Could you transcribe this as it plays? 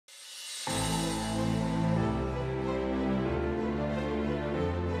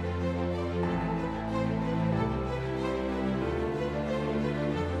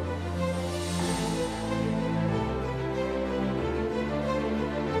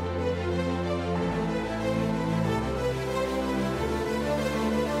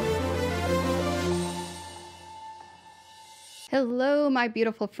Hello, my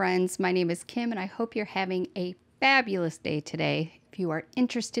beautiful friends. My name is Kim, and I hope you're having a fabulous day today. If you are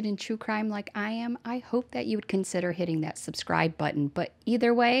interested in true crime like I am, I hope that you would consider hitting that subscribe button. But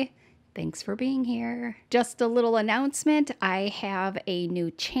either way, thanks for being here. Just a little announcement. I have a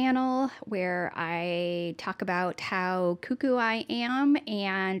new channel where I talk about how cuckoo I am,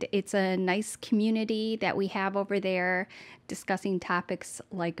 and it's a nice community that we have over there discussing topics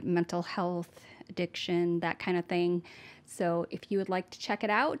like mental health, addiction, that kind of thing. So if you would like to check it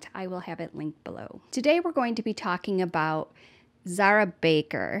out, I will have it linked below. Today we're going to be talking about Zahra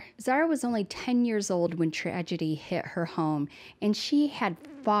Baker. Zahra was only 10 years old when tragedy hit her home, and she had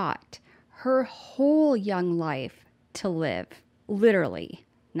fought her whole young life to live. Literally,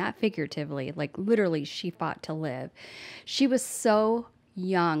 not figuratively, like literally she fought to live. She was so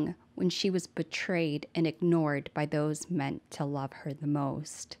young when she was betrayed and ignored by those meant to love her the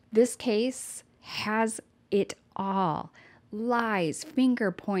most. This case has it all. Lies,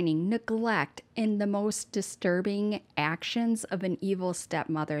 finger pointing, neglect, and the most disturbing actions of an evil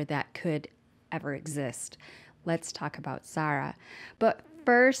stepmother that could ever exist. Let's talk about Zahra. But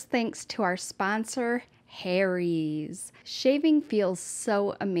first, thanks to our sponsor, Harry's. Shaving feels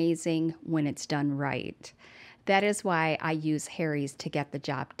so amazing when it's done right. That is why I use Harry's to get the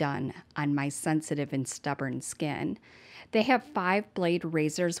job done on my sensitive and stubborn skin. They have 5-blade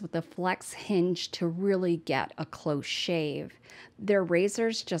razors with a flex hinge to really get a close shave. Their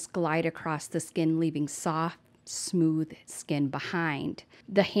razors just glide across the skin, leaving soft, smooth skin behind.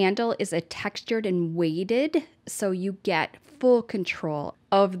 The handle is textured and weighted, so you get full control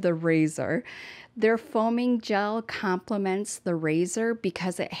of the razor. Their foaming gel complements the razor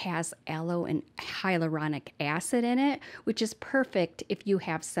because it has aloe and hyaluronic acid in it, which is perfect if you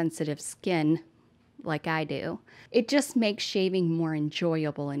have sensitive skin like I do. It just makes shaving more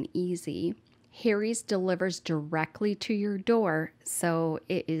enjoyable and easy. Harry's delivers directly to your door, so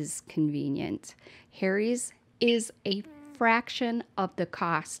it is convenient. Harry's is a fraction of the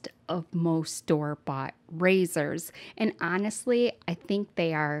cost of most store-bought razors, and honestly, I think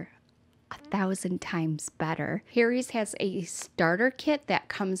they are 1,000 times better. Harry's has a starter kit that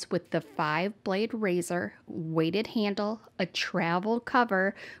comes with the 5-blade razor, weighted handle, a travel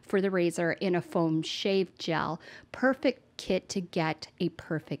cover for the razor, and a foam shave gel. Perfect kit to get a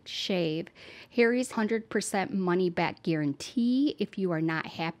perfect shave. Harry's 100% money back guarantee if you are not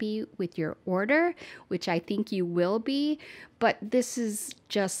happy with your order, which I think you will be, but this is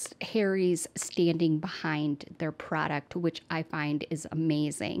just Harry's standing behind their product, which I find is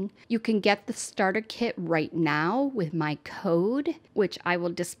amazing. You can get the starter kit right now with my code, which I will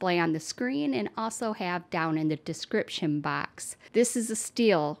display on the screen and also have down in the description box. This is a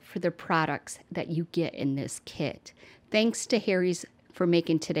steal for the products that you get in this kit. Thanks to Harry's for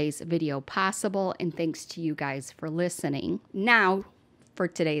making today's video possible, and thanks to you guys for listening. Now for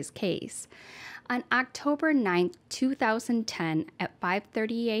today's case. On October 9th, 2010 at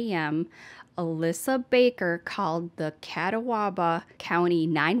 5:30 a.m., Alyssa Baker called the Catawba County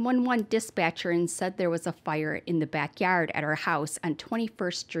 911 dispatcher and said there was a fire in the backyard at her house on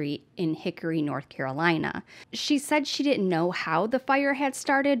 21st Street in Hickory, North Carolina. She said she didn't know how the fire had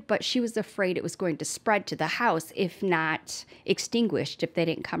started, but she was afraid it was going to spread to the house if not extinguished if they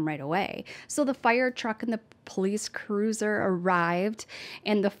didn't come right away. So the fire truck and the police cruiser arrived,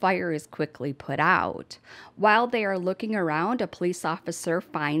 and the fire is quickly put out. While they are looking around, a police officer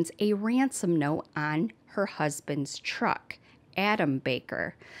finds a ransom note on her husband's truck, Adam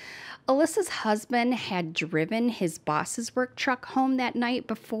Baker. Alyssa's husband had driven his boss's work truck home that night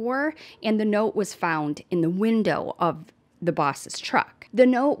before, and the note was found in the window of the boss's truck. The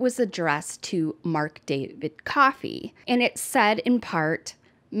note was addressed to Mark David Coffey, and it said in part,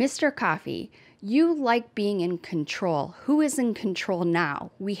 "Mr. Coffey, you like being in control. Who is in control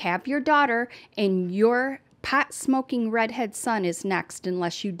now? We have your daughter, and your pot-smoking redhead son is next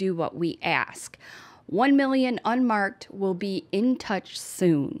unless you do what we ask. 1 million unmarked will be in touch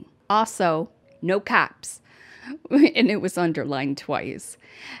soon. Also, no cops." And it was underlined twice.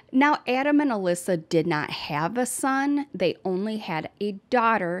 Now, Adam and Alyssa did not have a son. They only had a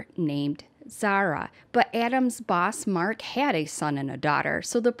daughter named Zahra, but Adam's boss, Mark, had a son and a daughter,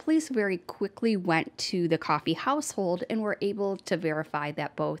 so the police very quickly went to the Coffey household and were able to verify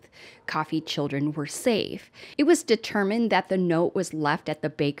that both Coffey children were safe. It was determined that the note was left at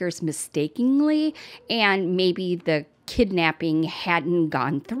the Bakers mistakenly, and maybe the kidnapping hadn't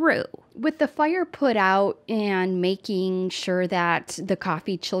gone through. With the fire put out and making sure that the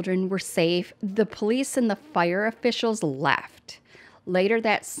Coffey children were safe, the police and the fire officials left. Later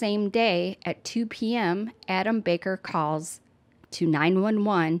that same day at 2 p.m., Adam Baker calls to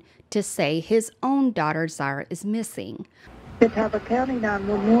 911 to say his own daughter Zahra is missing. Catawba County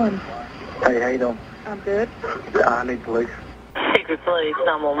 911. Hey, how you doing? I'm good. I need police. Secret Police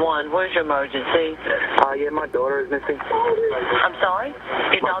 911. Where's your emergency? Yeah, my daughter is missing. I'm sorry?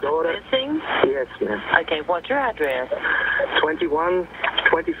 Your My daughter? missing? Yes, ma'am. Okay, what's your address? 21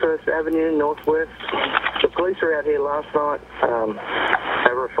 21st Avenue, Northwest. The police were out here last night.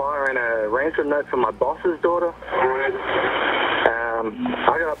 They were firing a ransom note for my boss's daughter.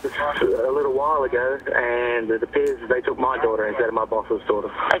 I got up this a little while ago, and it appears they took my daughter instead of my boss's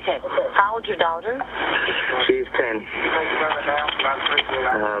daughter. Okay, how old's your daughter? She's 10.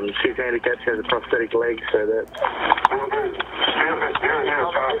 She's handicapped. She has a prosthetic leg, so that... Hold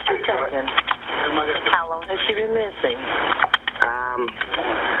on just a second. How long has she been missing?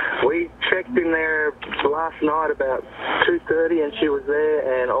 We checked in there last night about 2:30, and she was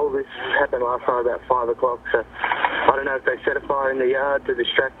there, and all this happened last night about 5 o'clock, so I don't know if they set a fire in the yard to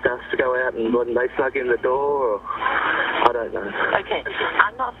distract us to go out, and when they snuck in the door, or I don't know. Okay,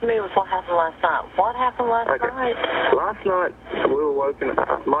 I'm not familiar with what happened last night. What happened last night? Last night, we were woken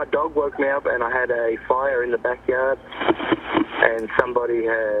up. My dog woke me up, and I had a fire in the backyard, and somebody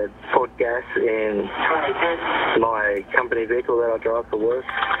had poured gas in my company vehicle that I drive for work.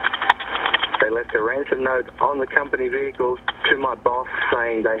 They left a ransom note on the company vehicle to my boss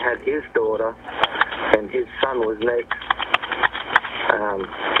saying they had his daughter and his son was next.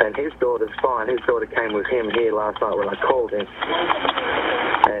 And his daughter's fine. His daughter came with him here last night when I called him.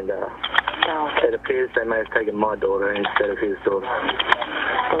 And it appears they may have taken my daughter instead of his daughter.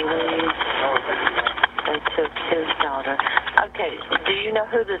 Police, they took his daughter. Okay, do you know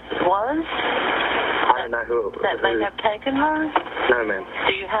who this was? I don't know who. That may have taken her? No, ma'am.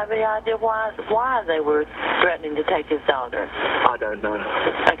 Do you have any idea why they were threatening to take his daughter? I don't know.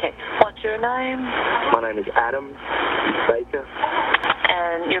 Okay, what's your name? My name is Adam Baker.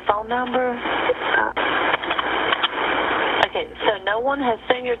 And your phone number? Okay, so no one has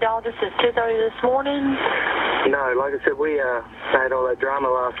seen your daughter since 2:30 this morning? No, like I said, we had all that drama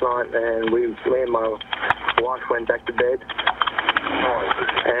last night, and me and my wife went back to bed.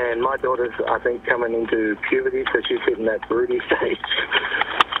 And my daughter's, I think, coming into puberty, so she's hitting that broody stage.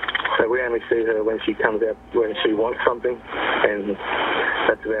 So we only see her when she comes out, when she wants something, and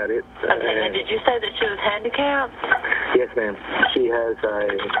that's about it. Okay, and did you say that she was handicapped? Yes, ma'am. She has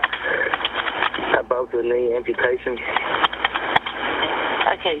a above-the-knee amputation.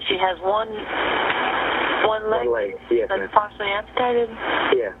 Okay, she has one leg? One leg, yes, ma'am. That's partially amputated?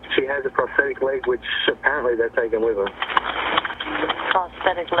 Yeah, she has a prosthetic leg, which apparently they're taking with her.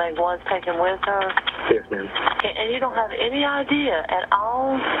 Prosthetic leg was taken with her? Yes, ma'am. Okay, and you don't have any idea at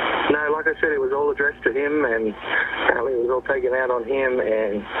all? No, like I said, it was all addressed to him, and apparently it was all taken out on him,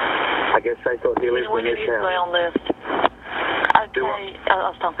 and I guess they thought he lived in this house. We on this. Okay, I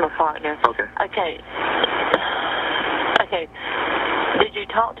was talking to my partner. Okay. Okay. Okay. Did you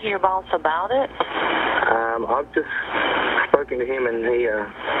talk to your boss about it? I've just spoken to him, and he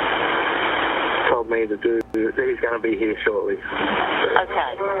told me that he's going to be here shortly.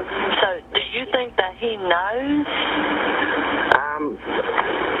 Okay. So, do you think that he knows?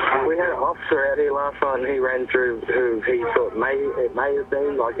 We had an officer out here last night, and he ran through who he thought it may have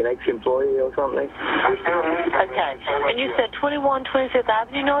been, like an ex-employee or something. Okay. And you said 21 25th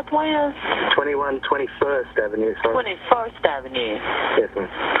Avenue Northwest? 21 21st Avenue, sorry. 21st Avenue. Yes, ma'am.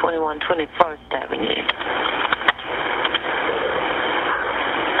 21 21st Avenue.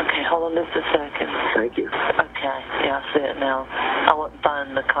 Okay, hold on just a second. Thank you. Okay, yeah, I see it now. I wouldn't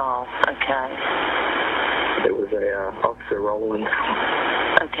find the call. Okay. It was a Officer Rowland.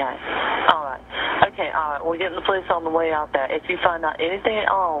 Okay. All right. Okay, all right. We're getting the police on the way out there. If you find out anything at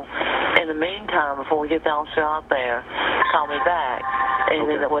all in the meantime before we get the officer out there, call me back.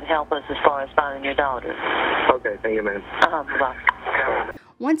 Anything that would help us as far as finding your daughter. Okay, thank you, ma'am. Bye-bye.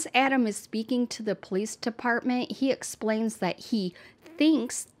 Once Adam is speaking to the police department, he explains that he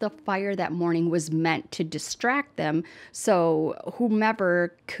thinks the fire that morning was meant to distract them, so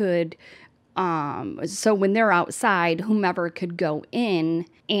whomever could so when they're outside, whomever could go in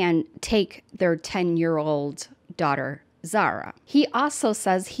and take their 10-year-old daughter, Zahra. He also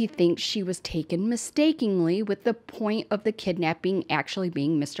says he thinks she was taken mistakenly, with the point of the kidnapping actually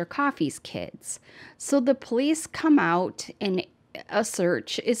being Mr. Coffey's kids. So the police come out and a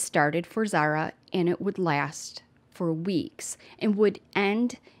search is started for Zahra, and it would last for weeks and would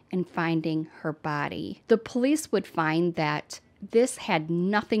end in finding her body. The police would find that this had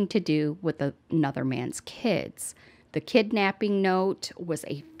nothing to do with another man's kids. The kidnapping note was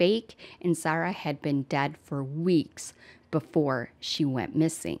a fake, and Zahra had been dead for weeks before she went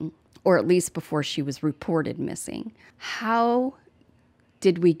missing, or at least before she was reported missing. How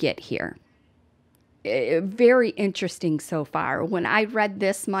did we get here? very interesting so far. When I read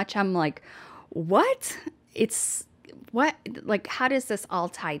this much, I'm like, what? Like, how does this all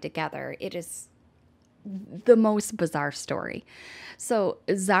tie together? It is the most bizarre story. So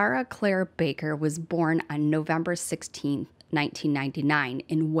Zahra Claire Baker was born on November 16th, 1999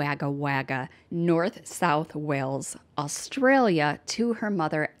 in Wagga Wagga, North-South Wales, Australia, to her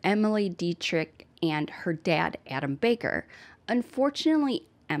mother Emily Dietrich and her dad Adam Baker. Unfortunately,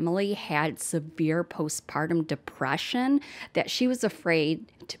 Emily had severe postpartum depression that she was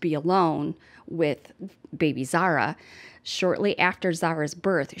afraid to be alone with baby Zahra. Shortly after Zahra's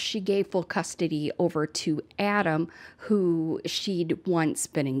birth, she gave full custody over to Adam, who she'd once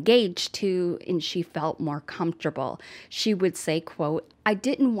been engaged to, and she felt more comfortable. She would say, quote, "I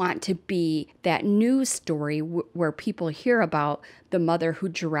didn't want to be that news story where people hear about the mother who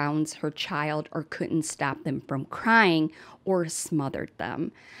drowns her child or couldn't stop them from crying or smothered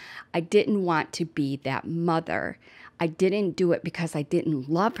them. I didn't want to be that mother. I didn't do it because I didn't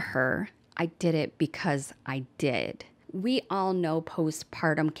love her. I did it because I did." We all know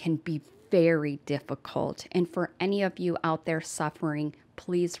postpartum can be very difficult. And for any of you out there suffering,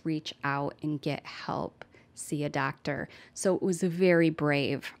 please reach out and get help. See a doctor. So it was very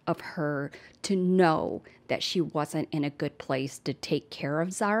brave of her to know that she wasn't in a good place to take care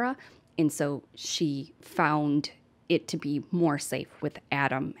of Zahra. And so she found it to be more safe with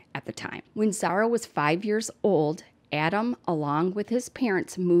Adam at the time. When Zahra was 5 years old, Adam, along with his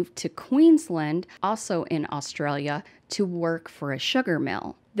parents, moved to Queensland, also in Australia, to work for a sugar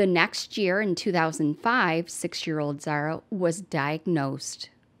mill. The next year, in 2005, 6-year-old Zahra was diagnosed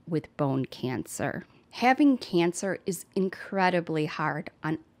with bone cancer. Having cancer is incredibly hard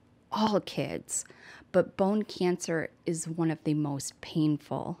on all kids, but bone cancer is one of the most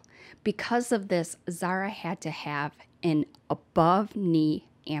painful. Because of this, Zahra had to have an above-knee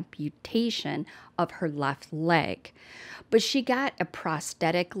amputation of her left leg. But she got a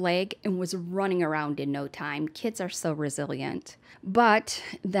prosthetic leg and was running around in no time. Kids are so resilient. But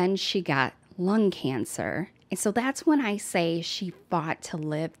then she got lung cancer. And so that's when I say she fought to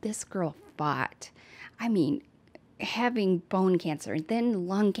live. This girl fought. I mean, having bone cancer and then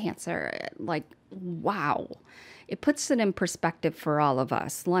lung cancer, like, wow. It puts it in perspective for all of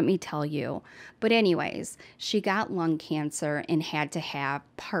us, let me tell you. But anyways, she got lung cancer and had to have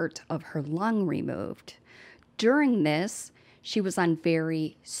part of her lung removed. During this, she was on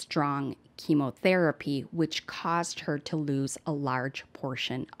very strong chemotherapy, which caused her to lose a large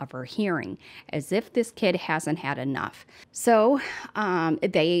portion of her hearing, as if this kid hasn't had enough. So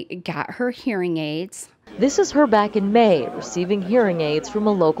they got her hearing aids. This is her back in May, receiving hearing aids from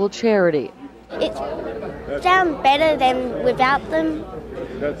a local charity. It sounds better than without them,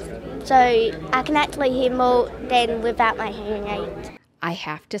 so I can actually hear more than without my hearing aids. I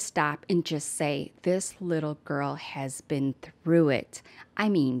have to stop and just say, this little girl has been through it. I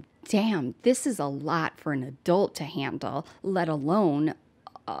mean, damn, this is a lot for an adult to handle, let alone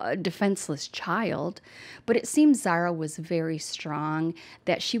a defenseless child. But it seems Zahra was very strong,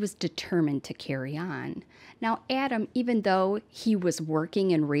 that she was determined to carry on. Now, Adam, even though he was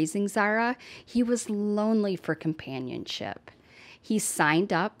working and raising Zahra, he was lonely for companionship. He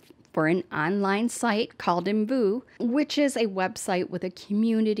signed up for an online site called Imbu, which is a website with a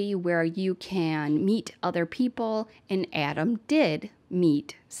community where you can meet other people, and Adam did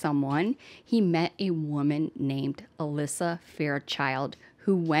meet someone. He met a woman named Alyssa Fairchild,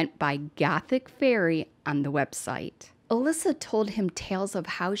 who went by Gothic Fairy on the website. Alyssa told him tales of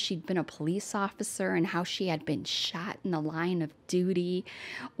how she'd been a police officer and how she had been shot in the line of duty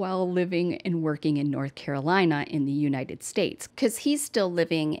while living and working in North Carolina in the United States, because he's still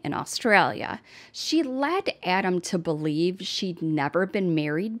living in Australia. She led Adam to believe she'd never been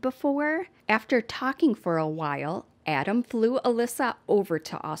married before. After talking for a while, Adam flew Alyssa over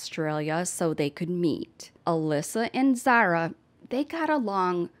to Australia so they could meet. Alyssa and Zahra, they got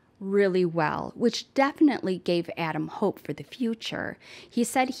along really well, which definitely gave Adam hope for the future. He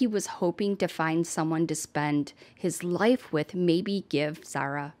said he was hoping to find someone to spend his life with, maybe give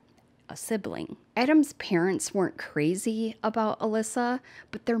Zahra a sibling. Adam's parents weren't crazy about Alyssa,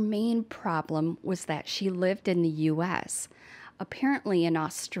 but their main problem was that she lived in the US. Apparently in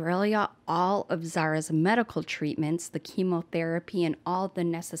Australia, all of Zahra's medical treatments, the chemotherapy, and all the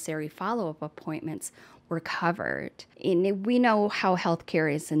necessary follow-up appointments were covered. And we know how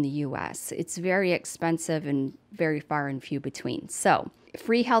healthcare is in the US. It's very expensive and very far and few between. So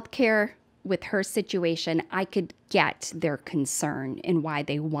free healthcare with her situation, I could get their concern and why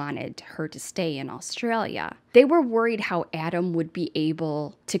they wanted her to stay in Australia. They were worried how Adam would be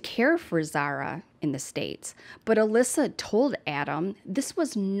able to care for Zahra in the States. But Alyssa told Adam this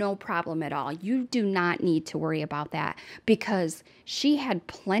was no problem at all. You do not need to worry about that because she had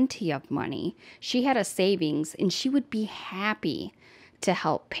plenty of money. She had a savings and she would be happy to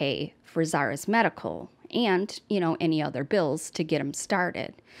help pay for Zahra's medical and, any other bills to get him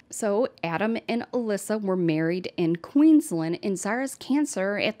started. So Adam and Alyssa were married in Queensland, and Zahra's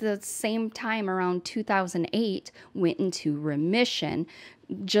cancer at the same time around 2008 went into remission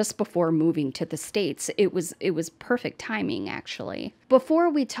just before moving to the States. It was perfect timing, actually. Before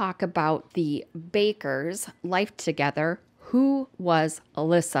we talk about the Bakers' life together, who was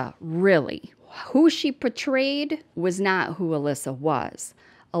Alyssa really? Who she portrayed was not who Alyssa was.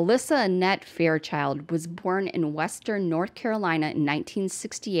 Alyssa Annette Fairchild was born in Western North Carolina in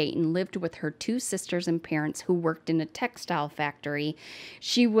 1968 and lived with her two sisters and parents who worked in a textile factory.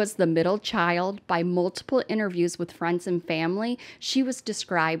 She was the middle child. By multiple interviews with friends and family, she was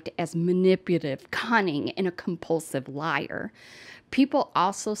described as manipulative, cunning, and a compulsive liar. People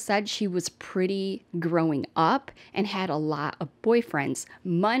also said she was pretty growing up and had a lot of boyfriends,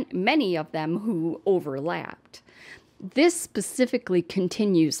 many of them who overlapped. This specifically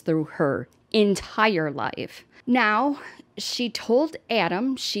continues through her entire life. Now, she told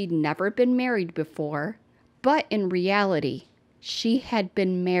Adam she'd never been married before, but in reality, she had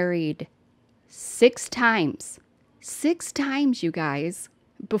been married 6 times. 6 times, you guys,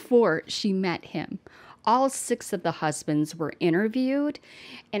 before she met him. All 6 of the husbands were interviewed,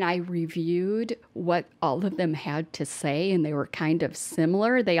 and I reviewed what all of them had to say, and they were kind of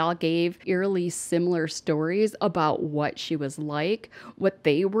similar. They all gave eerily similar stories about what she was like, what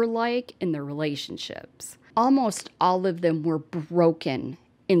they were like in their relationships. Almost all of them were broken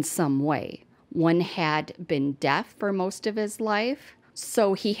in some way. One had been deaf for most of his life,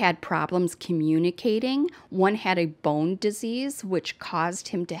 so he had problems communicating. One had a bone disease, which caused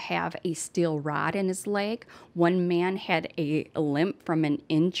him to have a steel rod in his leg. One man had a limp from an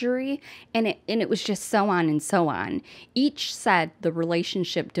injury, and it was just so on and so on. Each said the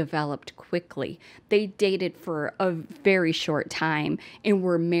relationship developed quickly. They dated for a very short time and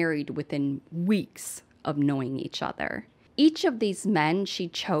were married within weeks of knowing each other. Each of these men she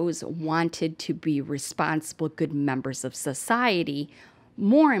chose wanted to be responsible, good members of society.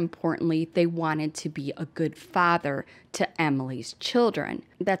 More importantly, they wanted to be a good father to Emily's children.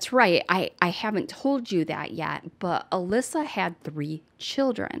 That's right, I haven't told you that yet, but Alyssa had 3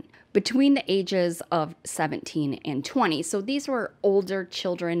 children between the ages of 17 and 20. So these were older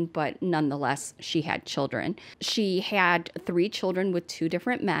children, but nonetheless, she had children. She had 3 children with 2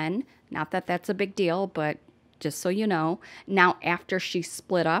 different men. Not that that's a big deal, but just so you know. Now, after she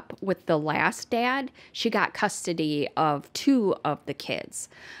split up with the last dad, she got custody of 2 of the kids.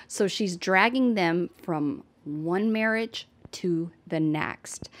 So she's dragging them from one marriage to the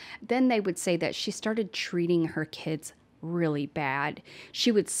next. Then they would say that she started treating her kids really bad.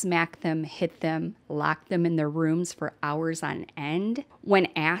 She would smack them, hit them, lock them in their rooms for hours on end. When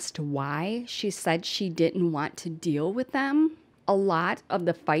asked why, she said she didn't want to deal with them. A lot of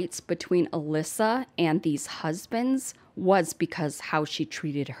the fights between Alyssa and these husbands was because how she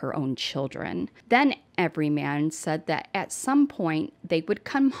treated her own children. Then every man said that at some point they would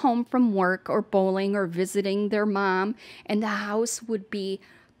come home from work or bowling or visiting their mom, and the house would be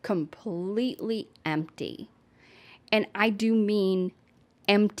completely empty. And I do mean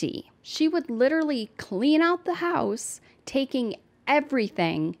empty. She would literally clean out the house, taking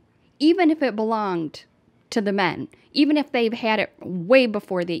everything, even if it belonged to the men, even if they've had it way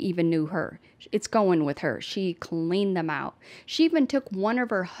before they even knew her. It's going with her. She cleaned them out. She even took one of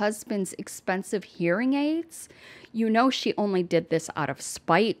her husband's expensive hearing aids. You know, she only did this out of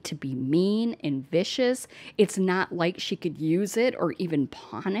spite, to be mean and vicious. It's not like she could use it or even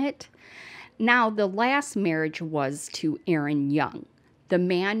pawn it. Now, the last marriage was to Aaron Young, the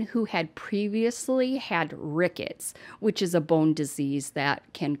man who had previously had rickets, which is a bone disease that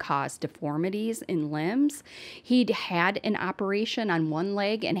can cause deformities in limbs. He'd had an operation on one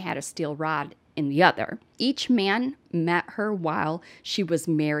leg and had a steel rod in the other. Each man met her while she was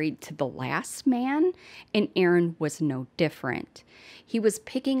married to the last man, and Aaron was no different. He was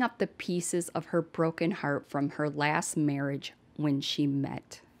picking up the pieces of her broken heart from her last marriage when she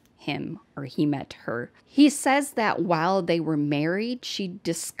met him, or he met her. He says that while they were married, she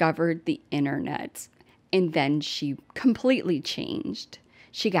discovered the internet, and then she completely changed.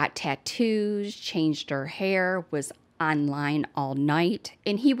 She got tattoos, changed her hair, was online all night,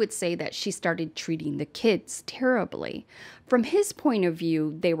 and he would say that she started treating the kids terribly. From his point of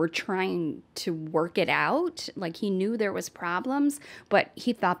view, they were trying to work it out. Like, he knew there was problems, but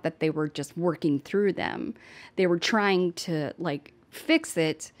he thought that they were just working through them. They were trying to, like, fix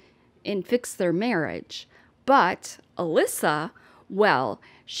it and fix their marriage. But Alyssa, well,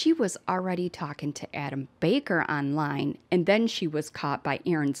 she was already talking to Adam Baker online, and then she was caught by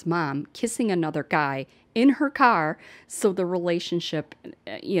Aaron's mom kissing another guy in her car, so the relationship,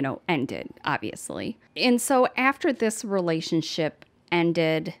 ended, obviously. And so after this relationship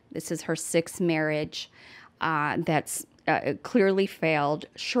ended, this is her 6th marriage, that's clearly failed.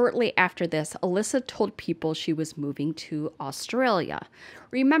 Shortly after this, Alyssa told people she was moving to Australia.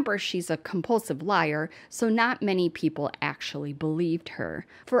 Remember, she's a compulsive liar, so not many people actually believed her.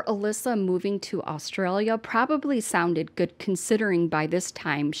 For Alyssa, moving to Australia probably sounded good, considering by this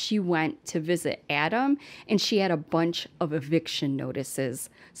time she went to visit Adam and she had a bunch of eviction notices,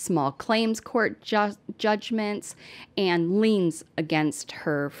 small claims court judgments, and liens against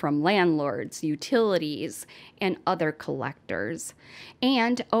her from landlords, utilities, and other collectors.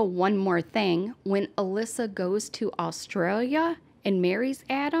 And, one more thing, when Alyssa goes to Australia and marries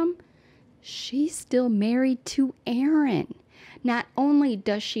Adam, she's still married to Aaron. Not only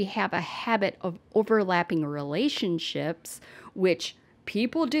does she have a habit of overlapping relationships, which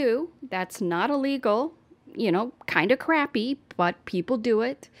people do, that's not illegal, kind of crappy, but people do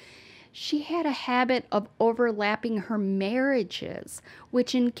it. She had a habit of overlapping her marriages,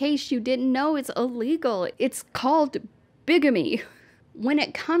 which, in case you didn't know, is illegal. It's called bigamy. When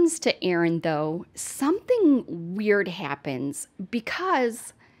it comes to Aaron, though, something weird happens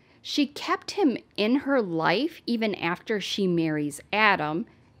because she kept him in her life even after she marries Adam,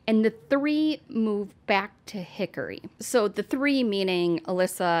 and the 3 move back to Hickory. So the 3 meaning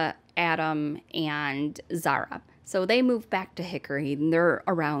Alyssa, Adam, and Zahra. So they move back to Hickory, and they're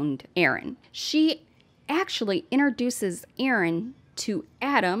around Aaron. She actually introduces Aaron to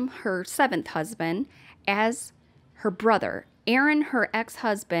Adam, her 7th husband, as her brother. Aaron, her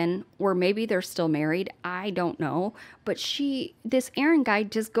ex-husband, or maybe they're still married, I don't know, but this Aaron guy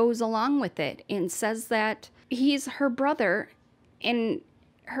just goes along with it and says that he's her brother, and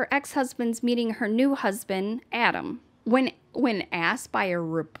her ex-husband's meeting her new husband, Adam. When asked by a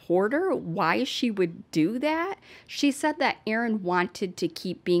reporter why she would do that, she said that Aaron wanted to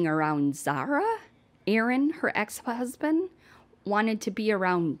keep being around Zahra. Aaron, her ex-husband, wanted to be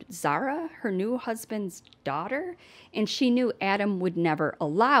around Zahra, her new husband's daughter, and she knew Adam would never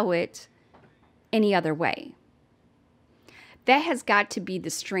allow it any other way. That has got to be the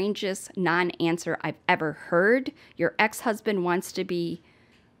strangest non-answer I've ever heard. Your ex-husband wants to be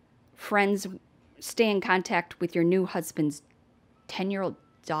friends, stay in contact with your new husband's 10-year-old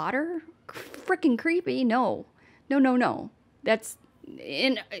daughter? Freaking creepy. No. That's,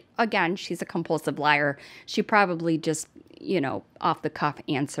 again, she's a compulsive liar. She probably just, off the cuff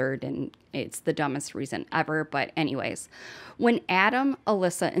answered, and it's the dumbest reason ever. But anyways, when Adam,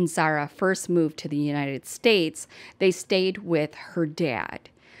 Alyssa, and Zahra first moved to the United States, they stayed with her dad.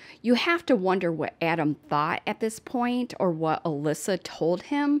 You have to wonder what Adam thought at this point, or what Alyssa told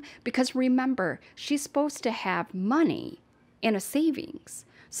him, because remember, she's supposed to have money and a savings.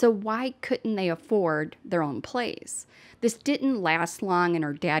 So why couldn't they afford their own place? This didn't last long, and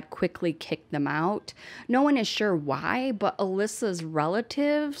her dad quickly kicked them out. No one is sure why, but Alyssa's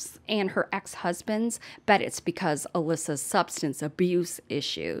relatives and her ex-husbands bet it's because Alyssa's substance abuse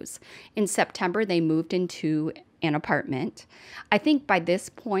issues. In September, they moved into an apartment. I think by this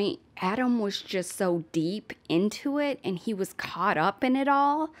point, Adam was just so deep into it, and he was caught up in it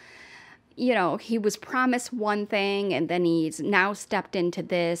all. He was promised one thing, and then he's now stepped into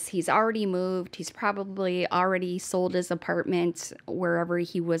this. He's already moved. He's probably already sold his apartment wherever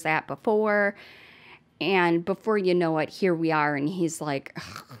he was at before. And before you know it, here we are, and he's like,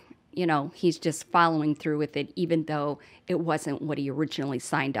 he's just following through with it, even though it wasn't what he originally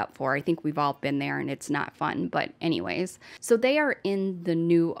signed up for. I think we've all been there, and it's not fun. But anyways, so they are in the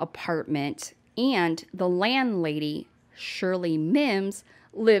new apartment, and the landlady, Shirley Mims,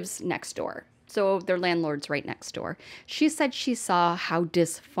 lives next door. So their landlord's right next door. She said she saw how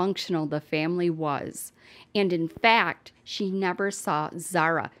dysfunctional the family was. And in fact, she never saw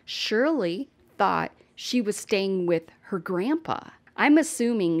Zahra. Shirley thought she was staying with her grandpa. I'm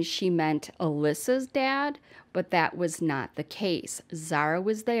assuming she meant Alyssa's dad, but that was not the case. Zahra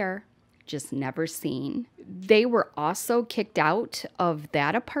was there, just never seen. They were also kicked out of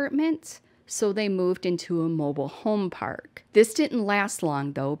that apartment, so they moved into a mobile home park. This didn't last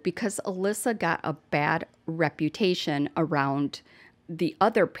long, though, because Alyssa got a bad reputation around the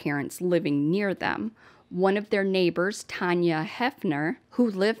other parents living near them. One of their neighbors, Tanya Hefner, who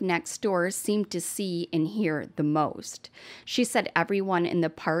lived next door, seemed to see and hear the most. She said everyone in the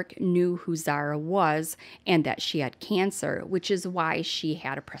park knew who Zahra was and that she had cancer, which is why she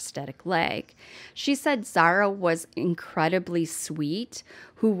had a prosthetic leg. She said Zahra was incredibly sweet,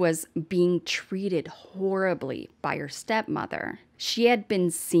 who was being treated horribly by her stepmother. She had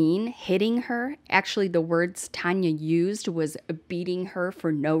been seen hitting her. Actually, the words Tanya used was beating her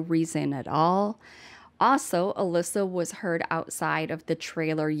for no reason at all. Also, Alyssa was heard outside of the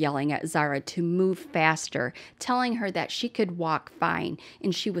trailer yelling at Zahra to move faster, telling her that she could walk fine,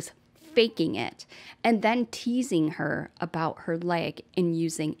 and she was faking it, and then teasing her about her leg and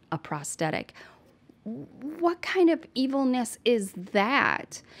using a prosthetic. What kind of evilness is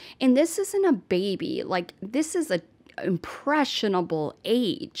that? And this isn't a baby. Like, this is a impressionable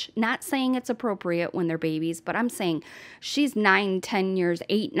age. Not saying it's appropriate when they're babies, but I'm saying she's 8, 9,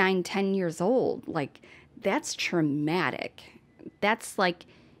 10 years old. Like, that's traumatic. That's like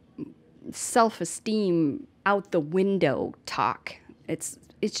self-esteem out the window talk. It's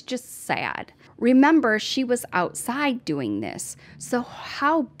just sad. Remember, she was outside doing this. So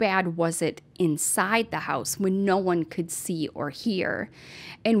how bad was it inside the house when no one could see or hear?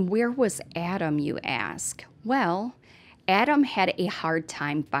 And where was Adam, you ask? Well, Adam had a hard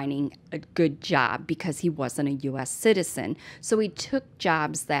time finding a good job because he wasn't a U.S. citizen, so he took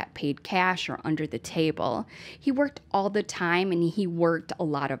jobs that paid cash or under the table. He worked all the time, and he worked a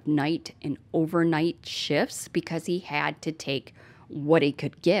lot of night and overnight shifts because he had to take what he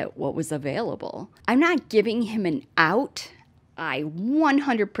could get, what was available. I'm not giving him an out. I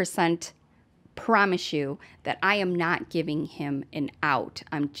 100% promise you that I am not giving him an out.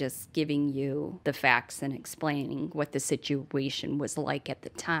 I'm just giving you the facts and explaining what the situation was like at the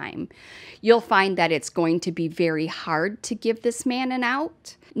time. You'll find that it's going to be very hard to give this man an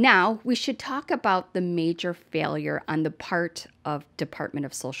out. Now, we should talk about the major failure on the part of Department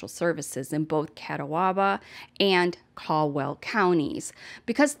of Social Services in both Catawba and Caldwell counties,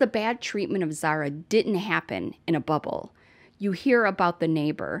 because the bad treatment of Zahra didn't happen in a bubble. You hear about the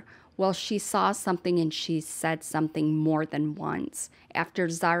neighbor. Well, she saw something and she said something more than once. After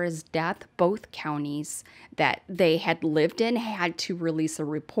Zahra's death, both counties that they had lived in had to release a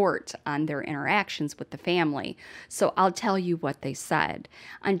report on their interactions with the family. So I'll tell you what they said.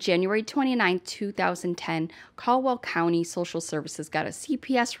 On January 29, 2010, Caldwell County Social Services got a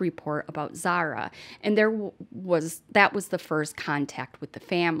CPS report about Zahra, and that was the first contact with the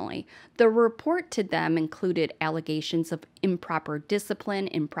family. The report to them included allegations of improper discipline,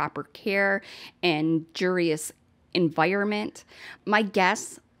 improper care, and injurious environment. My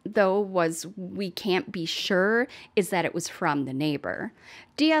guess, though, was we can't be sure, is that it was from the neighbor.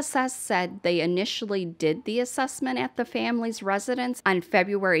 DSS said they initially did the assessment at the family's residence on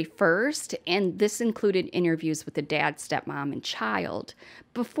February 1st, and this included interviews with the dad, stepmom, and child.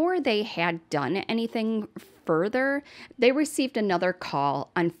 Before they had done anything further, they received another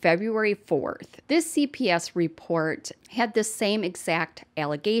call on February 4th. This CPS report had the same exact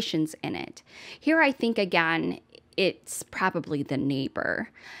allegations in it. Here, I think, again, it's probably the neighbor.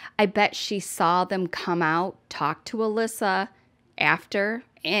 I bet she saw them come out, talk to Alyssa after,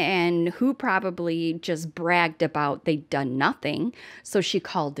 and who probably just bragged about they'd done nothing, so she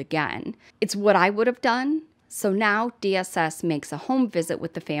called again. It's what I would have done. So now DSS makes a home visit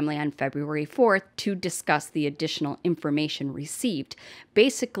with the family on February 4th to discuss the additional information received,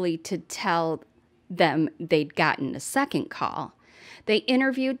 basically to tell them they'd gotten a second call. They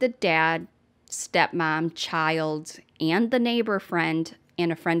interviewed the dad, stepmom, child, and the neighbor friend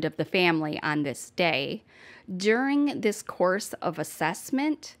and a friend of the family on this day. During this course of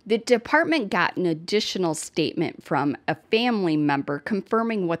assessment, the department got an additional statement from a family member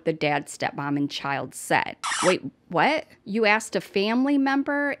confirming what the dad, stepmom, and child said. Wait, what? You asked a family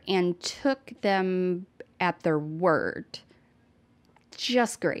member and took them at their word.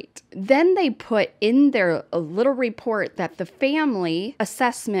 Just great. Then they put in their little report that the family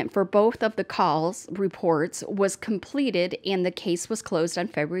assessment for both of the calls reports was completed and the case was closed on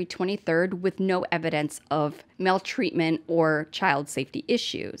February 23rd with no evidence of maltreatment or child safety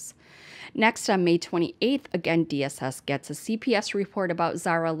issues. Next, on May 28th, again, DSS gets a CPS report about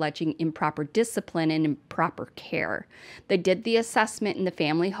Zahra alleging improper discipline and improper care. They did the assessment in the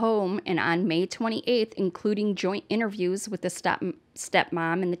family home, and on May 28th, including joint interviews with the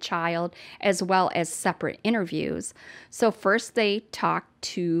stepmom and the child, as well as separate interviews. So first they talked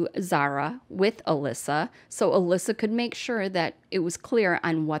to Zahra with Alyssa, so Alyssa could make sure that it was clear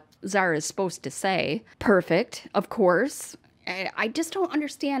on what Zahra is supposed to say. Perfect, of course. I just don't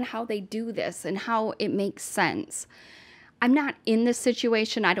understand how they do this and how it makes sense. I'm not in this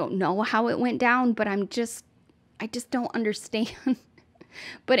situation. I don't know how it went down, but I just don't understand.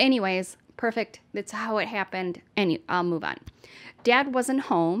 But anyways, perfect. That's how it happened. I'll move on. Dad wasn't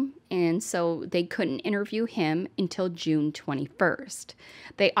home, and so they couldn't interview him until June 21st.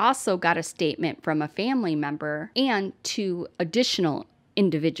 They also got a statement from a family member and 2 additional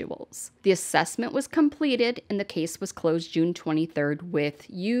individuals. The assessment was completed, and the case was closed June 23rd with,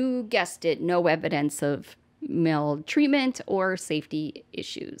 you guessed it, no evidence of maltreatment or safety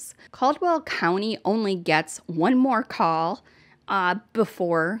issues. Caldwell County only gets one more call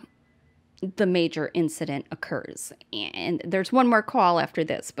before the major incident occurs. And there's one more call after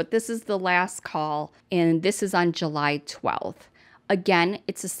this, but this is the last call, and this is on July 12th. Again,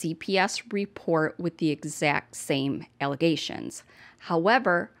 it's a CPS report with the exact same allegations.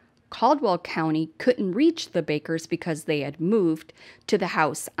 However, Caldwell County couldn't reach the Bakers because they had moved to the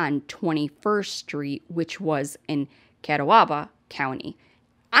house on 21st Street, which was in Catawba County.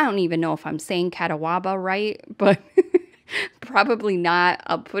 I don't even know if I'm saying Catawba right, but probably not.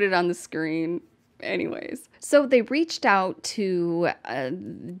 I'll put it on the screen. Anyways, so they reached out to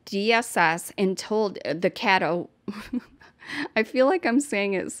DSS and told the Cato. I feel like I'm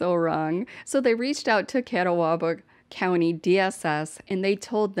saying it so wrong. So they reached out to Catawba County DSS and they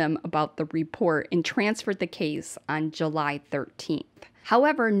told them about the report and transferred the case on July 13th.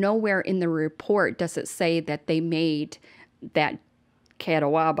 However, nowhere in the report does it say that they made that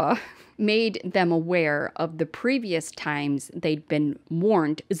Catawba made them aware of the previous times they'd been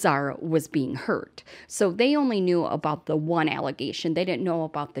warned Zahra was being hurt. So they only knew about the one allegation. They didn't know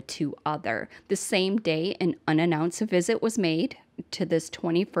about the 2 other. The same day, an unannounced visit was made to this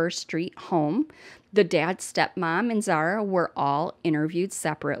 21st Street home. The dad, stepmom, and Zahra were all interviewed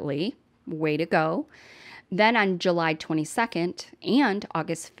separately. Way to go. Then on July 22nd and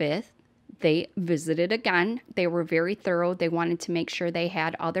August 5th, they visited again. They were very thorough. They wanted to make sure they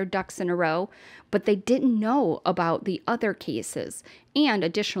had all their ducks in a row, but they didn't know about the other cases. And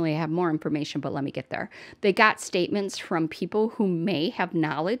additionally, I have more information, but let me get there. They got statements from people who may have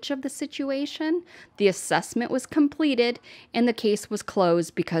knowledge of the situation. The assessment was completed, and the case was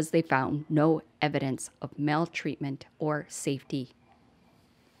closed because they found no evidence of maltreatment or safety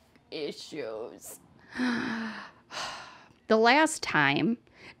issues. The last time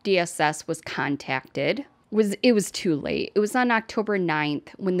DSS was contacted it was too late. It was on October 9th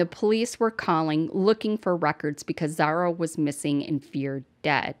when the police were calling looking for records because Zahra was missing and feared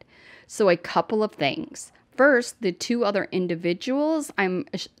dead. So a couple of things. First, the 2 other individuals I'm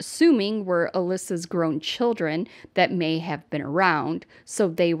assuming were Alyssa's grown children that may have been around, so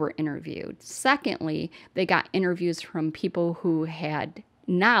they were interviewed. Secondly, they got interviews from people who had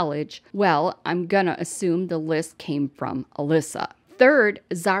knowledge. Well, I'm gonna assume the list came from Alyssa. Third,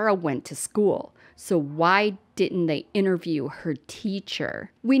 Zahra went to school. So why didn't they interview her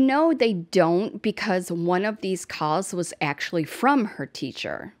teacher? We know they don't because one of these calls was actually from her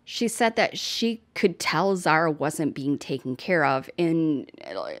teacher. She said that she could tell Zahra wasn't being taken care of, and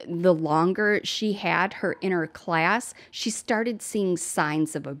the longer she had her in her class, she started seeing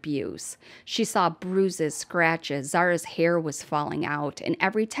signs of abuse. She saw bruises, scratches, Zahra's hair was falling out, and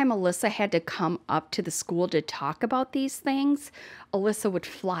every time Alyssa had to come up to the school to talk about these things, Alyssa would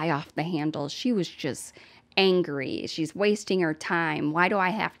fly off the handle. She was just angry. She's wasting her time. Why do I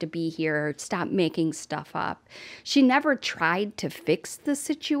have to be here? Stop making stuff up. She never tried to fix the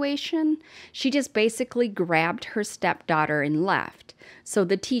situation. She just basically grabbed her stepdaughter and left. So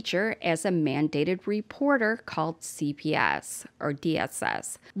the teacher, as a mandated reporter, called CPS or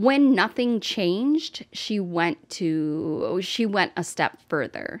DSS. When nothing changed, she went a step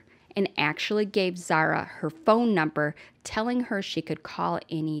further and actually gave Zahra her phone number, telling her she could call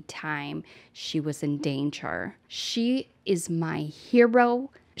any time she was in danger. She is my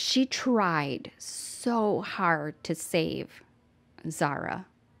hero. She tried so hard to save Zahra.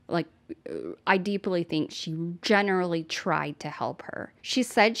 I deeply think she generally tried to help her. She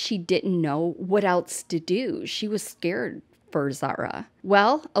said she didn't know what else to do. She was scared for Zahra.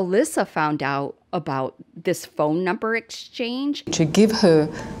 Well, Alyssa found out about this phone number exchange. To give her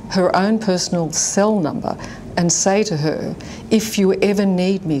her own personal cell number and say to her, if you ever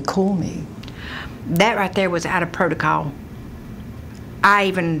need me, call me. That right there was out of protocol. I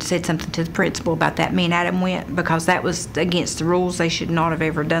even said something to the principal about that. Me and Adam went because that was against the rules. They should not have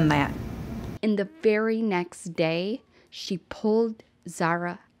ever done that. And the very next day, she pulled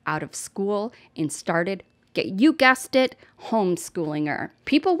Zahra out of school and started, you guessed it, homeschooling her.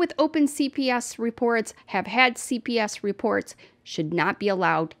 People with open CPS reports have had CPS reports, should not be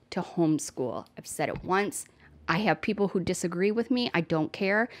allowed to homeschool. I've said it once. I have people who disagree with me. I don't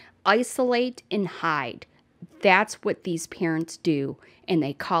care. Isolate and hide. That's what these parents do, and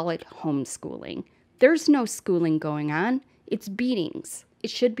they call it homeschooling. There's no schooling going on. It's beatings. It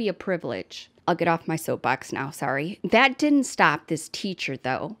should be a privilege. I'll get off my soapbox now, sorry. That didn't stop this teacher,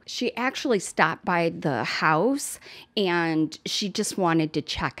 though. She actually stopped by the house, and she just wanted to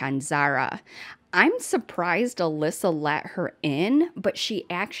check on Zahra. I'm surprised Alyssa let her in, but she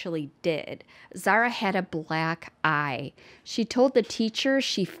actually did. Zahra had a black eye. She told the teacher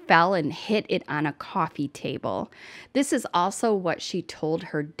she fell and hit it on a coffee table. This is also what she told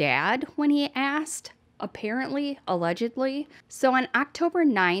her dad when he asked, apparently, allegedly. So on October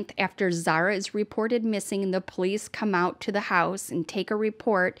 9th, after Zahra is reported missing and the police come out to the house and take a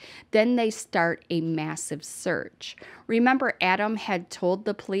report, then they start a massive search. Remember, Adam had told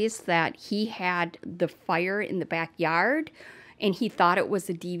the police that he had the fire in the backyard and he thought it was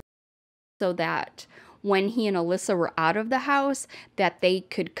a DV so that when he and Alyssa were out of the house, that they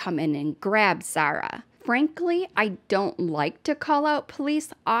could come in and grab Zahra. Frankly, I don't like to call out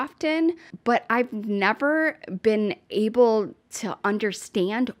police often, but I've never been able to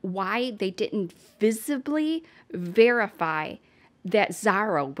understand why they didn't visibly verify that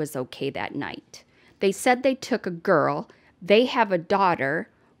Zahra was okay that night. They said they took a girl. They have a daughter.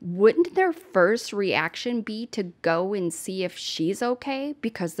 Wouldn't their first reaction be to go and see if she's okay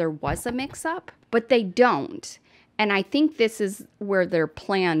because there was a mix-up? But they don't. And I think this is where their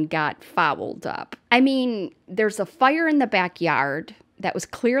plan got fouled up. I mean, there's a fire in the backyard that was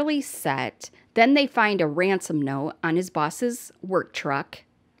clearly set. Then they find a ransom note on his boss's work truck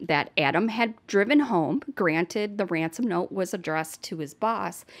that Adam had driven home. Granted, the ransom note was addressed to his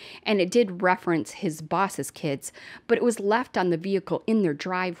boss, and it did reference his boss's kids, but it was left on the vehicle in their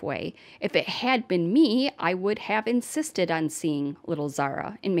driveway. If it had been me, I would have insisted on seeing little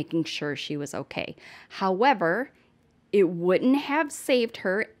Zahra and making sure she was okay. However, it wouldn't have saved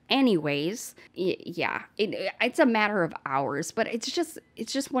her anyways. Yeah, it's a matter of hours, but it's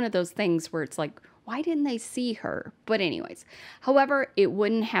just one of those things where it's like, why didn't they see her? But anyways, however, it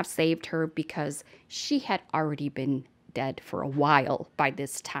wouldn't have saved her because she had already been dead for a while by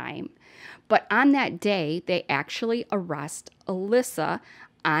this time. But on that day, they actually arrest Alyssa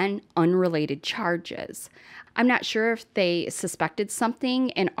on unrelated charges. I'm not sure if they suspected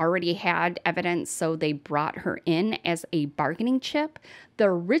something and already had evidence, so they brought her in as a bargaining chip. The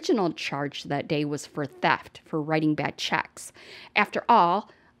original charge that day was for theft, for writing bad checks. After all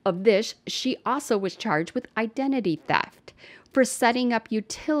of this, she also was charged with identity theft for setting up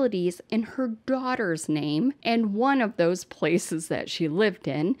utilities in her daughter's name and one of those places that she lived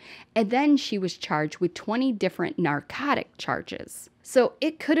in. And then she was charged with 20 different narcotic charges. So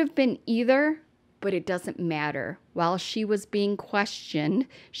it could have been either, but it doesn't matter. While she was being questioned,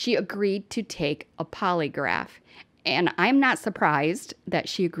 she agreed to take a polygraph. And I'm not surprised that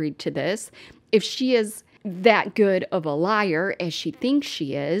she agreed to this. If she is that good of a liar as she thinks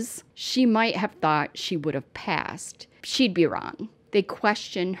she is, she might have thought she would have passed. She'd be wrong. They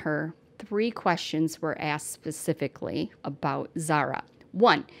questioned her. 3 questions were asked specifically about Zahra.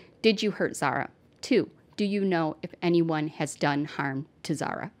 1, did you hurt Zahra? 2, do you know if anyone has done harm to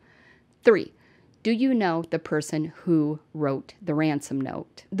Zahra? 3, do you know the person who wrote the ransom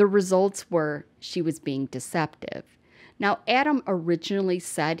note? The results were she was being deceptive. Now, Adam originally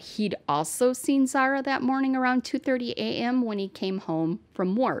said he'd also seen Zahra that morning around 2:30 a.m. when he came home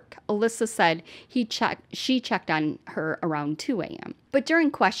from work. Alyssa said she checked on her around 2 a.m. But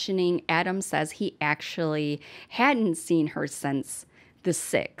during questioning, Adam says he actually hadn't seen her since the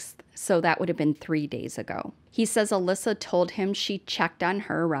 6th, so that would have been 3 days ago. He says Alyssa told him she checked on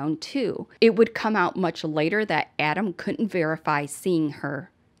her around 2. It would come out much later that Adam couldn't verify seeing her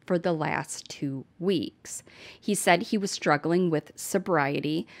for the last 2 weeks. He said he was struggling with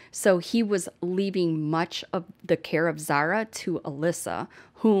sobriety, so he was leaving much of the care of Zahra to Alyssa,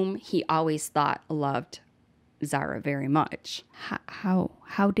 whom he always thought loved Zahra very much.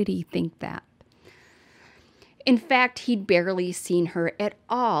 How did he think that? In fact, he'd barely seen her at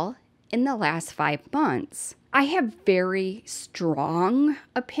all in the last 5 months. I have very strong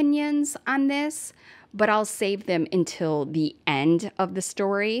opinions on this, but I'll save them until the end of the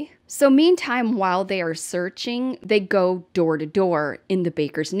story. So meantime, while they are searching, they go door to door in the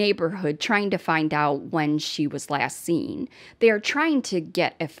Baker's neighborhood trying to find out when she was last seen. They are trying to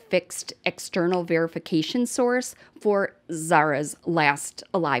get a fixed external verification source for Zahra's last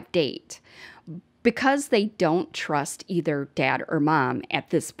alive date. because they don't trust either dad or mom at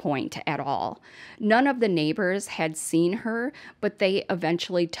this point at all. None of the neighbors had seen her, but they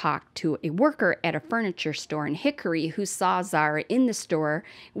eventually talked to a worker at a furniture store in Hickory who saw Zahra in the store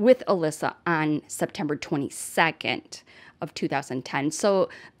with Alyssa on September 22nd of 2010. So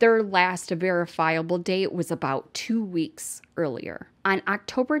their last verifiable date was about 2 weeks earlier. On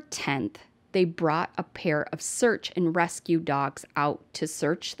October 10th, they brought a pair of search and rescue dogs out to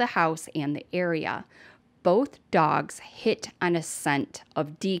search the house and the area. Both dogs hit on a scent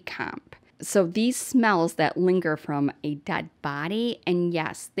of decomp. So these smells that linger from a dead body, and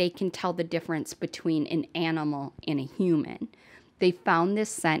yes, they can tell the difference between an animal and a human. They found this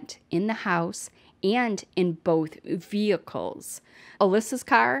scent in the house and in both vehicles, Alyssa's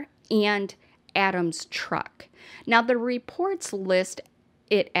car and Adam's truck. Now the reports list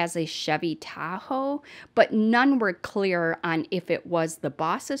it as a Chevy Tahoe, but none were clear on if it was the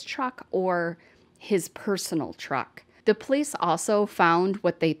boss's truck or his personal truck. The police also found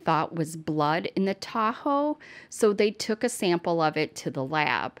what they thought was blood in the Tahoe, so they took a sample of it to the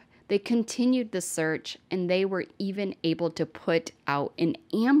lab. They continued the search, and they were even able to put out an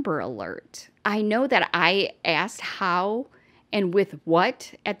Amber Alert. I know that I asked how and with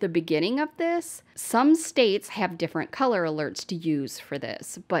what at the beginning of this. Some states have different color alerts to use for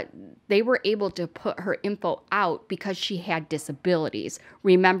this, but they were able to put her info out because she had disabilities.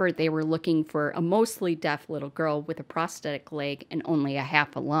 Remember, they were looking for a mostly deaf little girl with a prosthetic leg and only a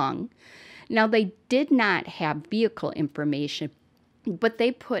half a lung. Now, they did not have vehicle information, but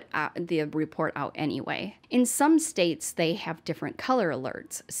they put the report out anyway. In some states, they have different color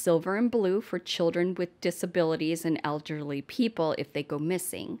alerts, silver and blue for children with disabilities and elderly people if they go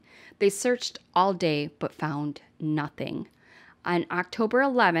missing. They searched all day but found nothing. On October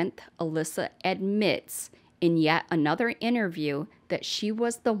 11th, Alyssa admits in yet another interview that she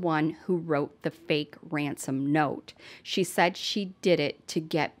was the one who wrote the fake ransom note. She said she did it to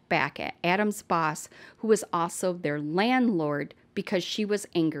get back at Adam's boss, who was also their landlord, because she was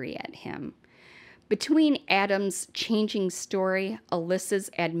angry at him. Between Adam's changing story, Alyssa's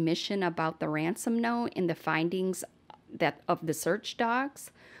admission about the ransom note, and the findings of the search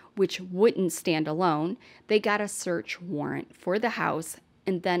dogs, which wouldn't stand alone, they got a search warrant for the house,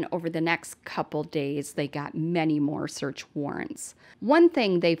 and then over the next couple days, they got many more search warrants. One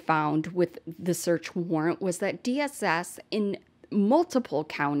thing they found with the search warrant was that DSS in multiple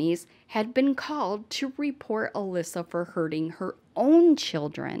counties had been called to report Alyssa for hurting her own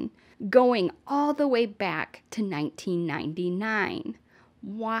children, going all the way back to 1999.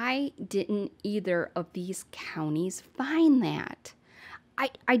 Why didn't either of these counties find that?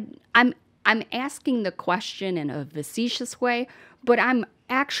 I'm asking the question in a facetious way, but I'm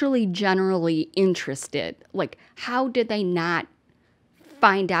actually generally interested. Like, how did they not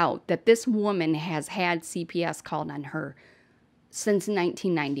find out that this woman has had CPS called on her since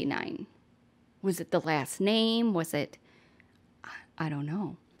 1999? Was it the last name? Was it, I don't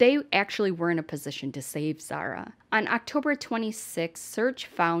know. They actually were in a position to save Zahra. On October 26th, search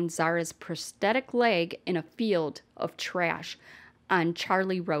found Zahra's prosthetic leg in a field of trash on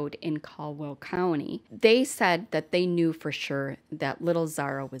Charlie Road in Caldwell County. They said that they knew for sure that little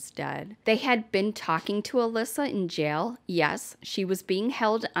Zahra was dead. They had been talking to Alyssa in jail. Yes, she was being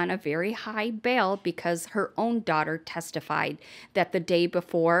held on a very high bail because her own daughter testified that the day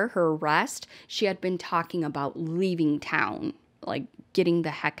before her arrest, she had been talking about leaving town, like getting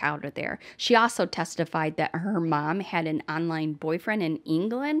the heck out of there. She also testified that her mom had an online boyfriend in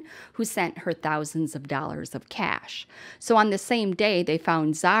England who sent her thousands of dollars of cash. So on the same day they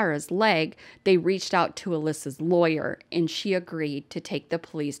found Zahra's leg, they reached out to Alyssa's lawyer, and she agreed to take the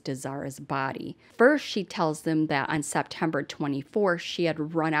police to Zahra's body. First, she tells them that on September 24th, she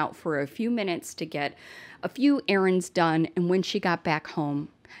had run out for a few minutes to get a few errands done, and when she got back home,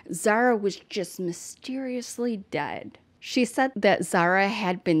 Zahra was just mysteriously dead. She said that Zahra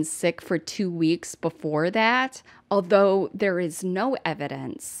had been sick for 2 weeks before that, although there is no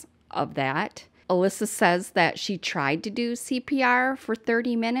evidence of that. Alyssa says that she tried to do CPR for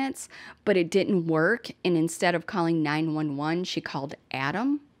 30 minutes, but it didn't work, and instead of calling 911, she called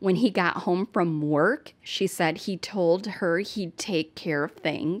Adam. When he got home from work, she said he told her he'd take care of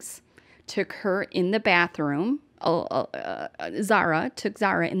things, took her in the bathroom. Zahra took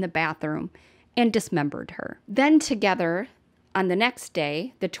Zahra in the bathroom and dismembered her. Then together, on the next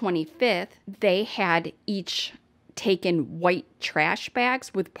day, the 25th, they had each taken white trash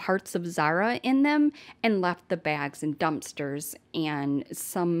bags with parts of Zahra in them and left the bags in dumpsters, and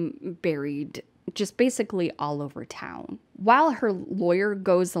some buried just basically all over town. While her lawyer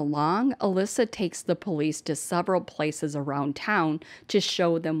goes along, Alyssa takes the police to several places around town to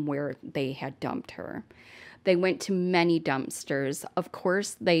show them where they had dumped her. They went to many dumpsters. Of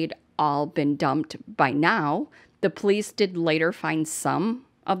course, they'd all been dumped by now. The police did later find some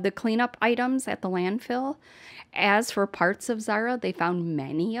of the cleanup items at the landfill. As for parts of Zahra, they found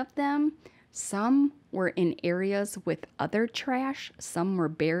many of them. Some were in areas with other trash. Some were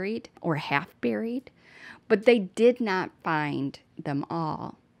buried or half buried. But they did not find them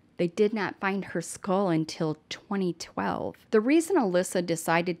all. They did not find her skull until 2012. The reason Alyssa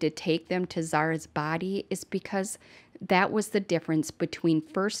decided to take them to Zahra's body is because that was the difference between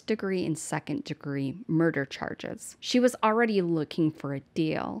first-degree and second-degree murder charges. She was already looking for a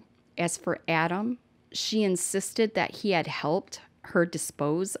deal. As for Adam, she insisted that he had helped her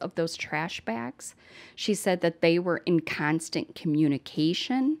dispose of those trash bags. She said that they were in constant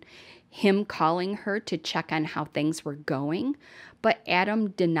communication, him calling her to check on how things were going, but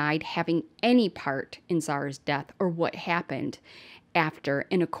Adam denied having any part in Zahra's death or what happened after,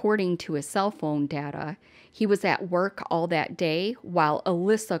 and according to his cell phone data, he was at work all that day while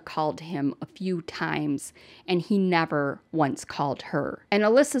Alyssa called him a few times, and he never once called her. And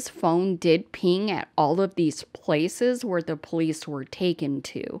Alyssa's phone did ping at all of these places where the police were taken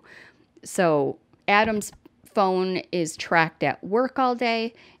to. So Adam's phone is tracked at work all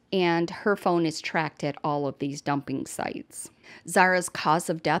day, and her phone is tracked at all of these dumping sites. Zahra's cause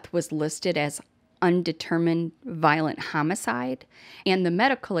of death was listed as undetermined violent homicide, and the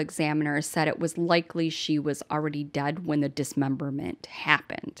medical examiner said it was likely she was already dead when the dismemberment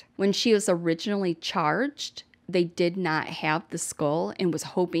happened. When she was originally charged, they did not have the skull and was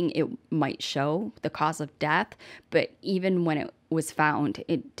hoping it might show the cause of death, but even when it was found,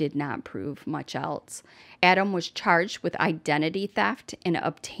 it did not prove much else. Adam was charged with identity theft and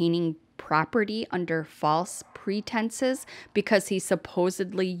obtaining property under false pretenses because he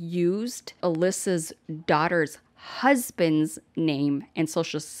supposedly used Alyssa's daughter's husband's name and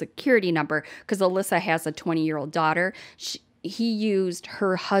social security number because Alyssa has a 20-year-old daughter. He used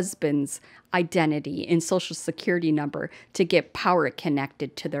her husband's identity and social security number to get power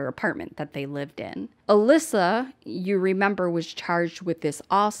connected to their apartment that they lived in. Alyssa, you remember, was charged with this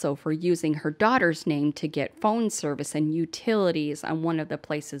also for using her daughter's name to get phone service and utilities on one of the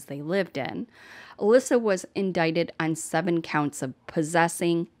places they lived in. Alyssa was indicted on 7 counts of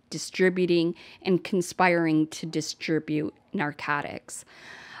possessing, distributing, and conspiring to distribute narcotics.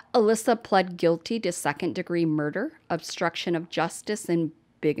 Alyssa pled guilty to second-degree murder, obstruction of justice, and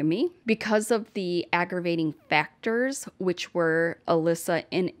bigamy. Because of the aggravating factors, which were Alyssa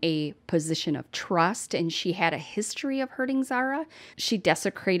in a position of trust, and she had a history of hurting Zahra. She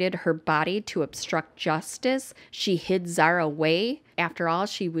desecrated her body to obstruct justice. She hid Zahra away. After all,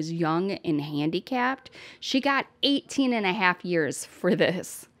 she was young and handicapped. She got 18 and a half years for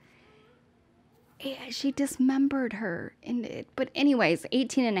this. She dismembered her. But anyways,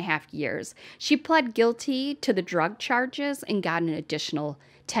 18 and a half years. She pled guilty to the drug charges and got an additional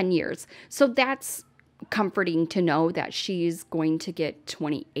 10 years. So that's comforting to know that she's going to get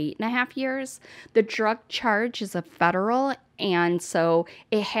 28 and a half years. The drug charge is a federal, and so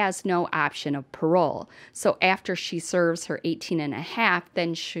it has no option of parole. So after she serves her 18 and a half,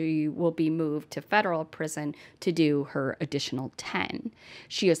 then she will be moved to federal prison to do her additional 10.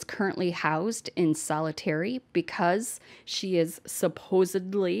 She is currently housed in solitary because she is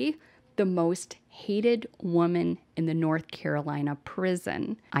supposedly the most hated woman in the North Carolina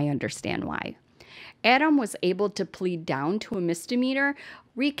prison. I understand why. Adam was able to plead down to a misdemeanor,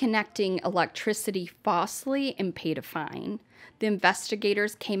 reconnecting electricity falsely, and paid a fine. The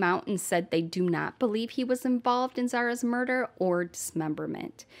investigators came out and said they do not believe he was involved in Zahra's murder or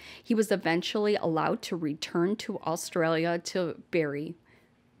dismemberment. He was eventually allowed to return to Australia to bury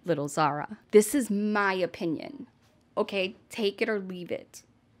little Zahra. This is my opinion. Okay, take it or leave it.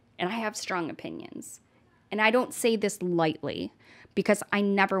 And I have strong opinions. And I don't say this lightly, because I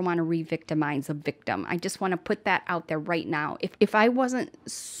never want to re-victimize a victim. I just want to put that out there right now. If I wasn't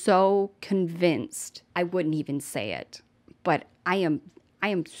so convinced, I wouldn't even say it. But I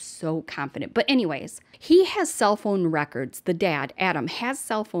am so confident. But anyways, he has cell phone records. The dad, Adam, has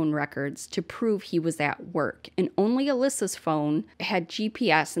cell phone records to prove he was at work. And only Alyssa's phone had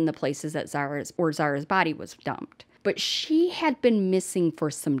GPS in the places that Zahra's body was dumped. But she had been missing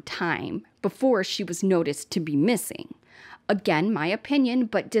for some time before she was noticed to be missing. Again, my opinion,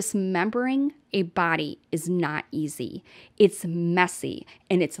 but dismembering a body is not easy. It's messy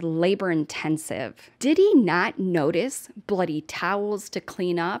and it's labor intensive. Did he not notice bloody towels to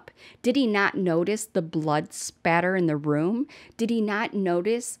clean up? Did he not notice the blood spatter in the room? Did he not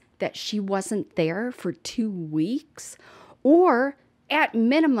notice that she wasn't there for 2 weeks? Or at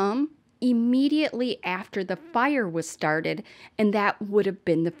minimum, immediately after the fire was started, and that would have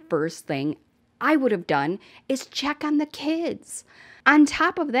been the first thing I would have done, is check on the kids. On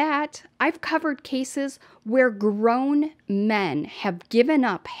top of that, I've covered cases where grown men have given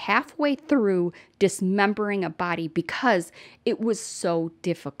up halfway through dismembering a body because it was so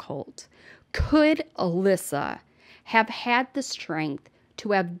difficult. Could Alyssa have had the strength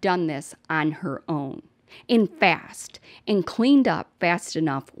to have done this on her own and fast and cleaned up fast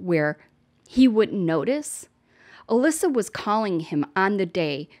enough where he wouldn't notice? Alyssa was calling him on the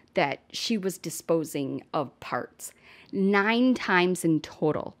day that she was disposing of parts, 9 times in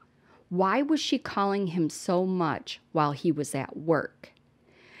total. Why was she calling him so much while he was at work?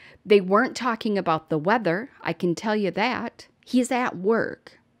 They weren't talking about the weather, I can tell you that. He's at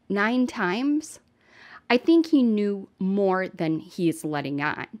work 9 times. I think he knew more than he's letting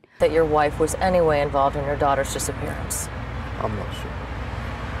on. That your wife was anyway involved in your daughter's disappearance? I'm not sure.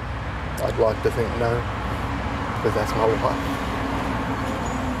 I'd like to think no, because that's my wife.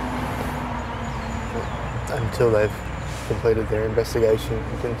 Until they've completed their investigation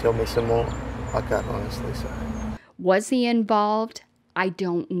and can tell me some more, I can't honestly say. Was he involved? I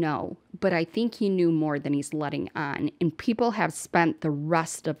don't know, but I think he knew more than he's letting on, and people have spent the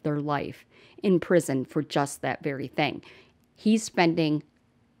rest of their life in prison for just that very thing. He's spending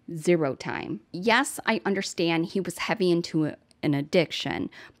 0 time. Yes, I understand he was heavy into an addiction,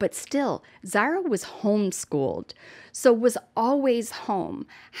 but still, Zahra was homeschooled, so was always home.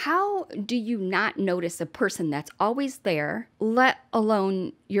 How do you not notice a person that's always there, let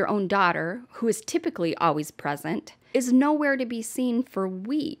alone your own daughter, who is typically always present, is nowhere to be seen for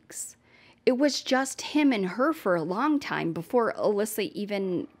weeks? It was just him and her for a long time before Alyssa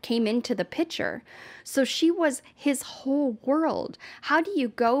even came into the picture. So she was his whole world. How do you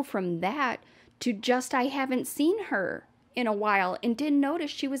go from that to just, I haven't seen her in a while and didn't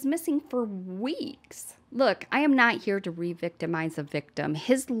notice she was missing for weeks? Look, I am not here to re-victimize a victim.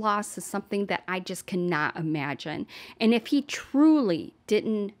 His loss is something that I just cannot imagine. And if he truly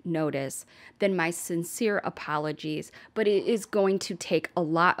didn't notice, then my sincere apologies. But it is going to take a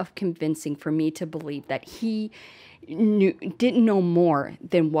lot of convincing for me to believe that he didn't know more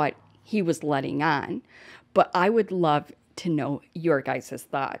than what he was letting on. But I would love to know your guys'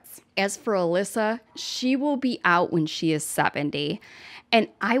 thoughts. As for Alyssa, she will be out when she is 70, and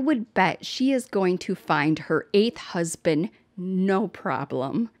I would bet she is going to find her 8th husband no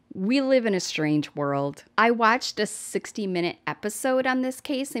problem. We live in a strange world. I watched a 60-minute episode on this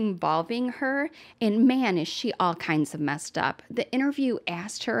case involving her, and man, is she all kinds of messed up. The interview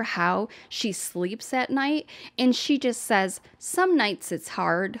asked her how she sleeps at night, and she just says, some nights it's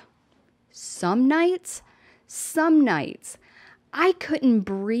hard. Some nights? Some nights. I couldn't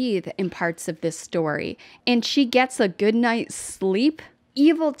breathe in parts of this story, and she gets a good night's sleep?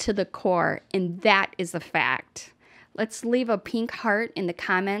 Evil to the core, and that is a fact. Let's leave a pink heart in the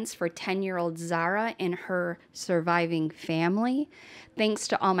comments for 10-year-old Zahra and her surviving family. Thanks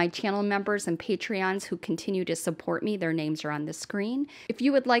to all my channel members and Patreons who continue to support me. Their names are on the screen. If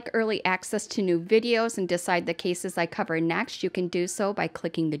you would like early access to new videos and decide the cases I cover next, you can do so by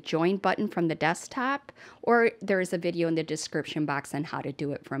clicking the join button from the desktop, or there is a video in the description box on how to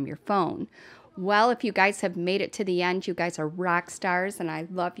do it from your phone. Well, if you guys have made it to the end, you guys are rock stars, and I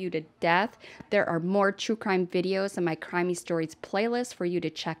love you to death. There are more true crime videos in my Crimey Stories playlist for you to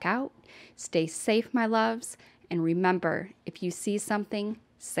check out. Stay safe, my loves, and remember, if you see something,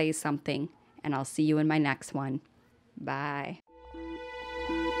 say something, and I'll see you in my next one. Bye.